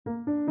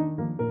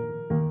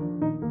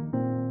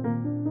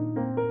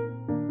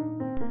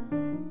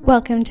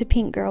Welcome to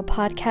Pink Girl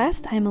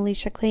Podcast. I'm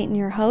Alicia Clayton,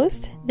 your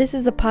host. This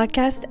is a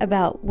podcast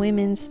about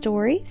women's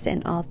stories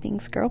and all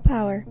things girl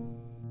power.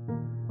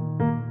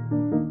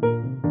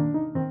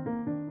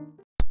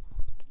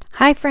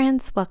 Hi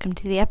friends, welcome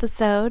to the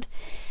episode.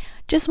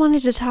 Just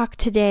wanted to talk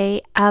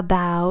today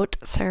about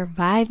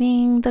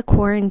surviving the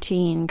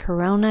quarantine,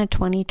 Corona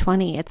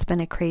 2020. It's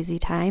been a crazy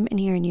time, and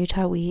here in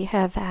Utah we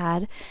have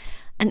had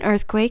an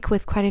earthquake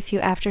with quite a few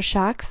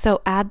aftershocks.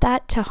 So add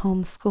that to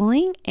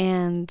homeschooling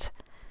and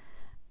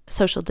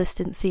social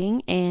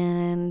distancing,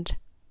 and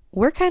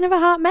we're kind of a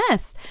hot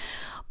mess.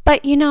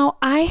 But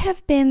I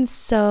have been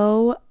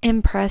so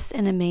impressed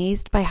and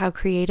amazed by how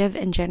creative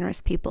and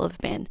generous people have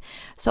been.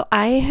 So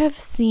I have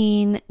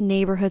seen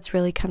neighborhoods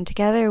really come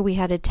together. We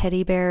had a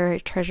teddy bear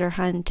treasure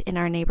hunt in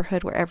our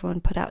neighborhood where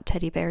everyone put out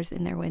teddy bears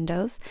in their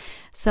windows.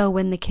 So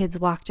when the kids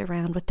walked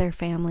around with their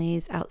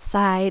families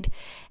outside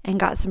and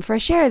got some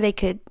fresh air, they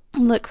could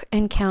look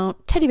and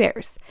count teddy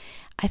bears.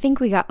 I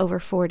think we got over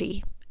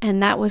 40.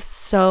 And that was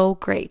so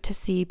great to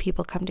see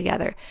people come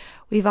together.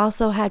 We've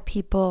also had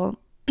people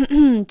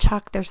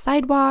chalk their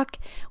sidewalk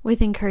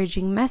with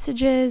encouraging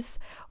messages.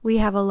 We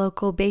have a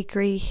local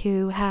bakery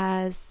who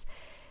has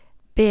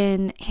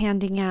been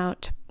handing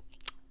out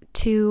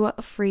 2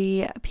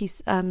 free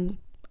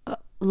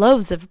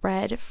loaves of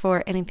bread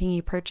for anything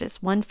you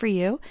purchase. 1 for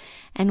you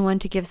and 1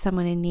 to give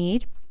someone in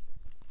need.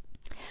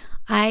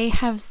 I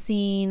have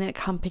seen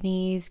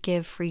companies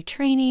give free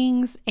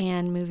trainings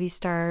and movie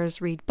stars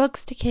read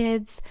books to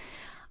kids.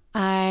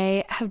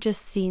 I have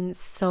just seen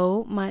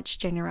so much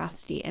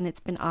generosity, and it's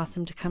been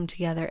awesome to come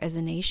together as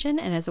a nation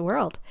and as a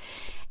world.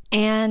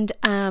 And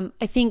I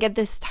think at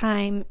this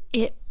time,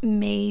 it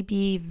may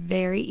be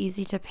very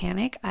easy to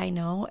panic. I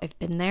know, I've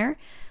been there.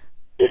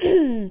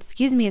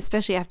 Excuse me,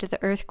 especially after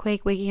the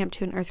earthquake, waking up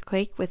to an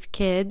earthquake with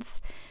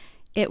kids.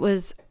 It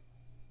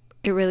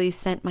really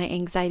sent my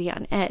anxiety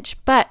on edge.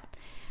 But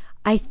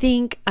I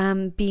think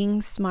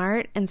being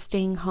smart and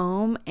staying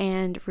home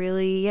and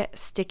really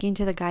sticking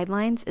to the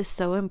guidelines is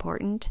so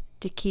important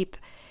to keep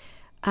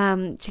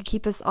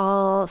us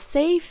all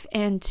safe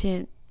and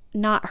to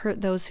not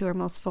hurt those who are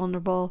most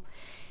vulnerable,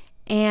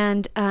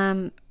 and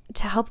to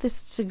help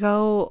this to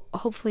go,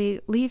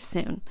 hopefully leave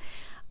soon.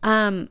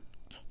 I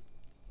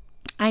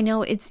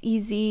know it's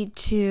easy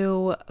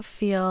to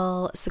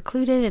feel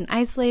secluded and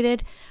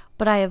isolated,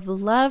 but I have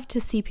loved to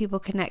see people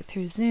connect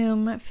through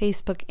Zoom,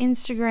 Facebook,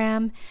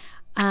 Instagram.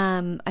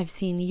 I've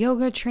seen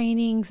yoga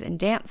trainings and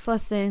dance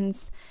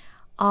lessons,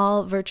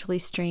 all virtually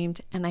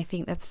streamed, and I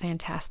think that's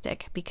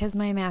fantastic. Because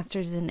my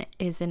master's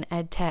is in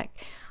ed tech,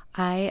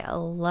 I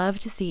love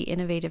to see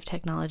innovative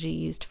technology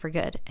used for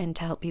good and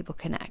to help people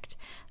connect.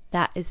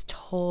 That is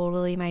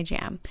totally my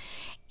jam.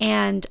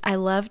 And I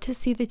love to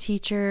see the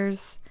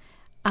teachers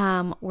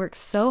work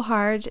so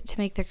hard to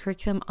make their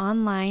curriculum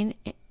online,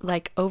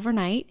 like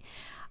overnight.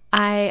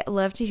 I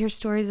love to hear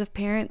stories of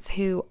parents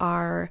who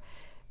are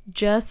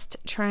just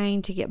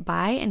trying to get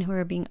by and who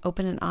are being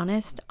open and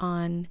honest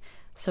on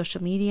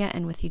social media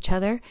and with each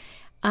other.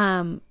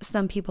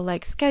 Some people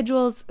like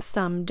schedules,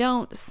 some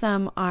don't.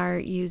 Some are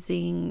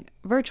using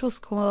virtual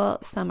school,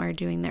 some are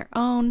doing their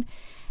own.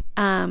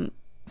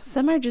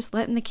 Some are just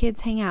letting the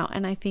kids hang out.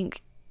 And I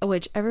think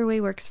whichever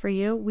way works for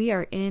you, we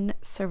are in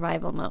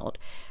survival mode.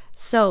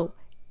 So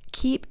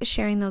keep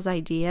sharing those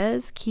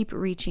ideas, keep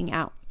reaching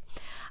out.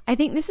 I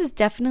think this is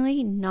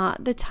definitely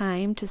not the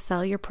time to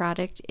sell your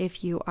product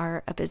if you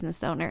are a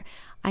business owner.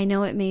 I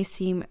know it may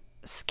seem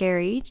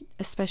scary,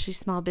 especially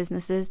small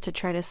businesses, to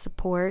try to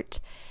support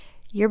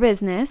your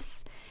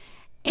business,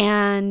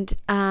 and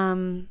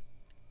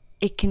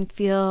it can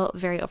feel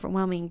very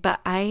overwhelming.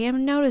 But I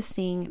am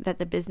noticing that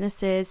the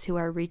businesses who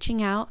are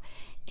reaching out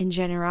in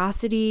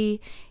generosity,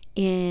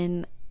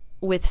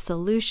 with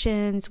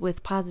solutions,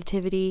 with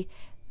positivity,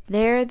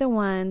 they're the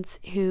ones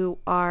who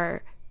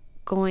are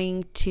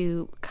going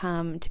to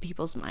come to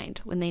people's mind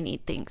when they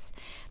need things.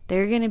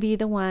 They're going to be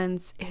the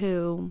ones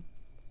who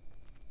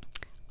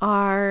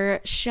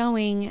are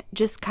showing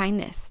just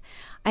kindness.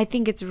 I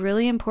think it's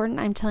really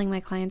important. I'm telling my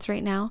clients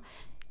right now,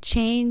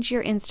 change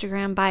your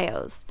Instagram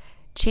bios.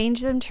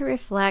 Change them to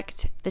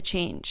reflect the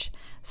change.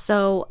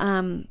 So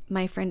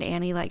my friend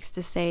Annie likes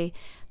to say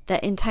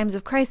that in times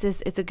of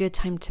crisis, it's a good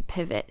time to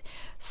pivot.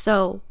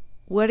 So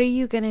what are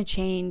you going to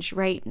change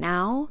right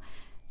now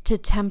to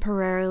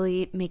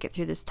temporarily make it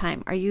through this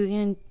time? Are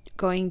you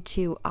going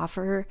to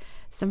offer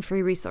some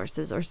free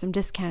resources or some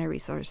discounted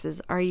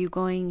resources? Are you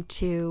going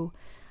to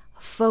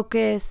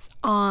focus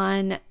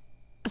on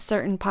a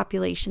certain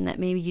population that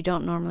maybe you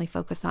don't normally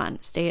focus on?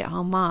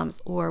 Stay-at-home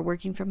moms or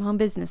working from home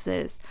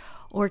businesses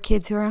or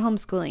kids who are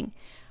homeschooling.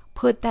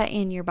 Put that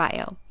in your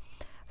bio.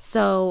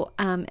 So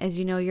as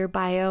you know, your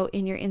bio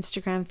in your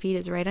Instagram feed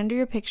is right under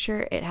your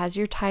picture. It has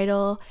your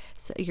title,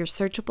 so your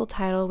searchable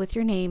title with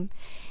your name.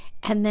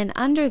 And then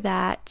under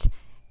that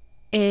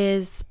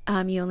is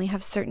you only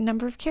have a certain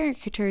number of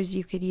characters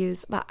you could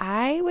use. But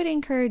I would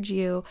encourage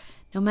you,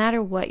 no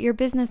matter what your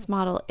business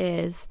model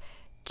is,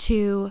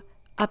 to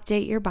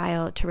update your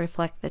bio to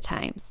reflect the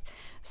times.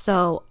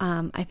 So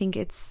I think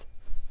it's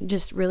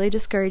just really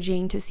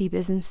discouraging to see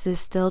businesses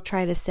still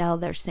try to sell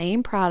their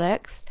same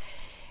products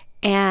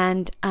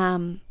and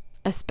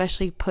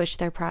especially push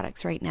their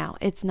products right now.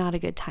 It's not a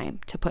good time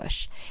to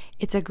push.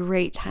 It's a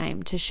great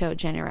time to show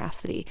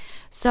generosity.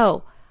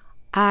 So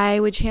I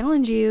would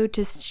challenge you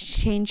to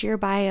change your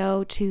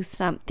bio to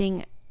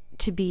something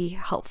to be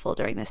helpful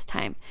during this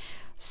time.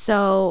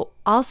 So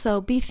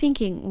also be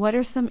thinking, what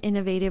are some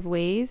innovative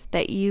ways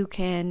that you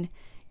can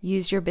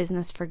use your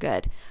business for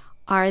good?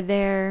 Are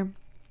there,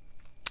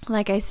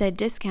 like I said,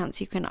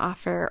 discounts you can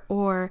offer,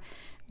 or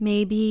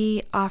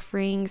maybe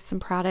offering some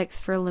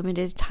products for a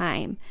limited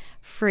time,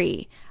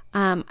 free?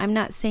 I'm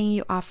not saying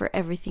you offer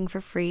everything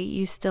for free.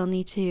 You still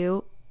need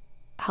to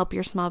help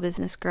your small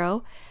business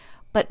grow.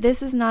 But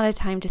this is not a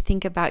time to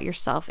think about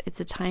yourself. It's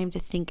a time to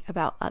think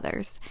about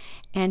others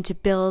and to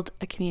build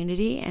a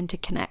community and to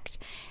connect.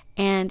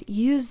 And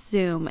use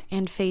Zoom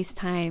and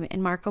FaceTime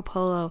and Marco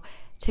Polo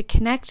to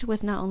connect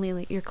with not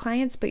only your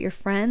clients, but your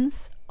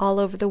friends all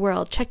over the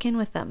world. Check in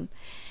with them.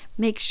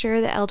 Make sure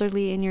the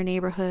elderly in your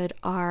neighborhood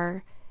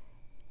are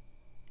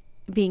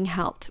being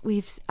helped.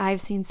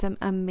 I've seen some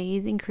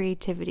amazing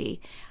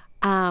creativity.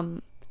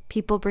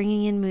 People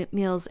bringing in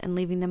meals and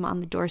leaving them on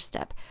the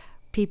doorstep.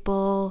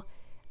 People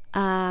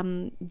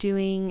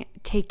doing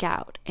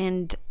takeout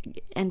and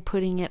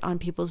putting it on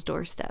people's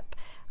doorstep.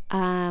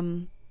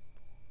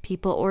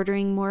 People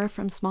ordering more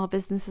from small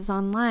businesses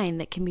online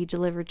that can be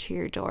delivered to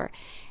your door.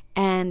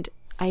 And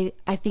I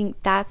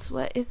think that's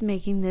what is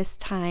making this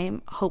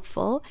time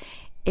hopeful,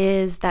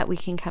 is that we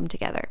can come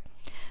together.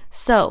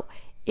 So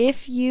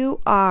if you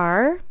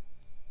are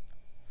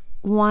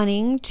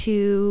wanting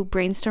to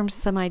brainstorm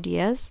some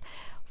ideas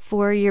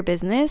for your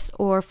business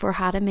or for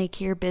how to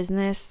make your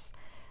business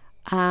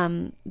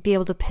be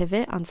able to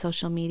pivot on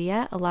social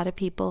media. A lot of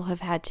people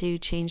have had to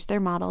change their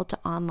model to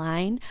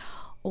online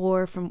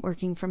or from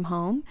working from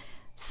home.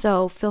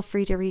 So feel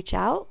free to reach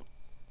out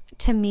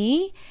to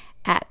me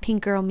at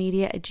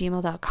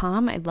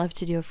pinkgirlmedia@gmail.com. I'd love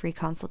to do a free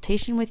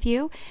consultation with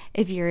you.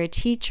 If you're a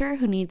teacher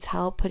who needs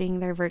help putting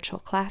their virtual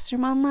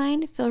classroom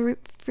online, feel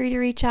free to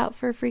reach out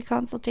for a free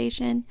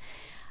consultation.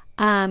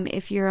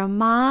 If you're a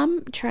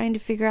mom trying to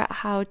figure out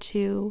how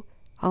to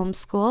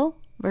homeschool,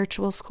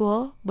 virtual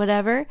school,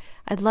 whatever,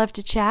 I'd love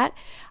to chat.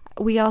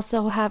 We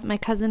also have, my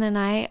cousin and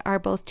I are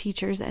both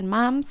teachers and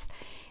moms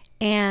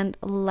and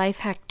life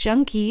hack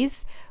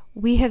junkies.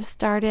 We have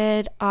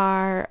started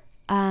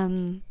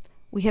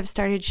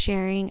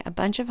sharing a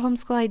bunch of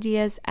homeschool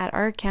ideas at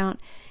our account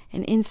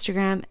and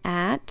Instagram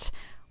at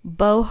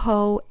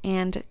Boho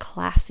and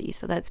Classy.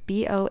 So that's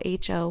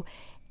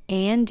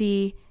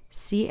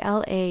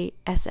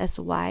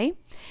BOHOANDCLASSY.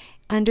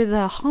 Under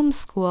the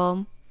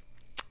homeschool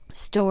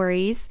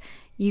stories,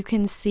 you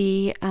can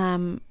see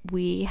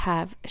we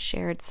have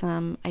shared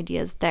some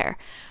ideas there.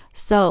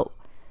 So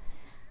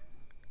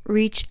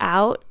reach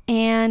out,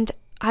 and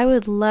I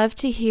would love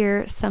to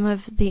hear some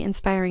of the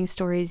inspiring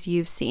stories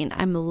you've seen.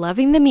 I'm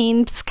loving the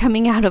memes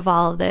coming out of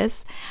all of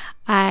this.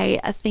 I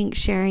think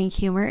sharing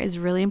humor is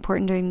really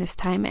important during this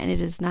time, and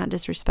it is not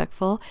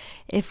disrespectful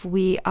if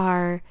we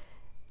are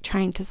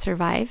trying to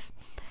survive.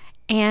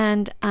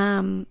 And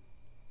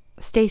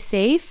stay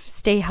safe,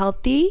 stay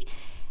healthy,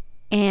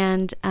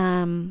 and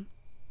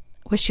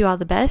wish you all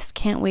the best.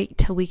 Can't wait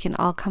till we can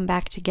all come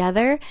back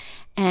together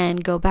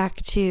and go back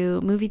to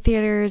movie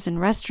theaters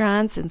and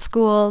restaurants and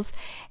schools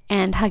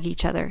and hug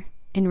each other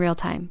in real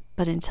time.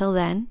 But until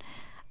then,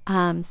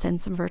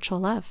 send some virtual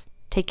love.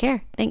 Take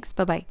care. Thanks.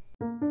 Bye-bye.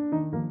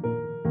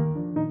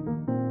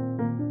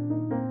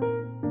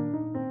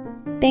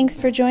 Thanks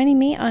for joining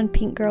me on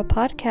Pink Girl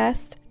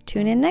Podcast.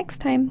 Tune in next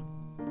time.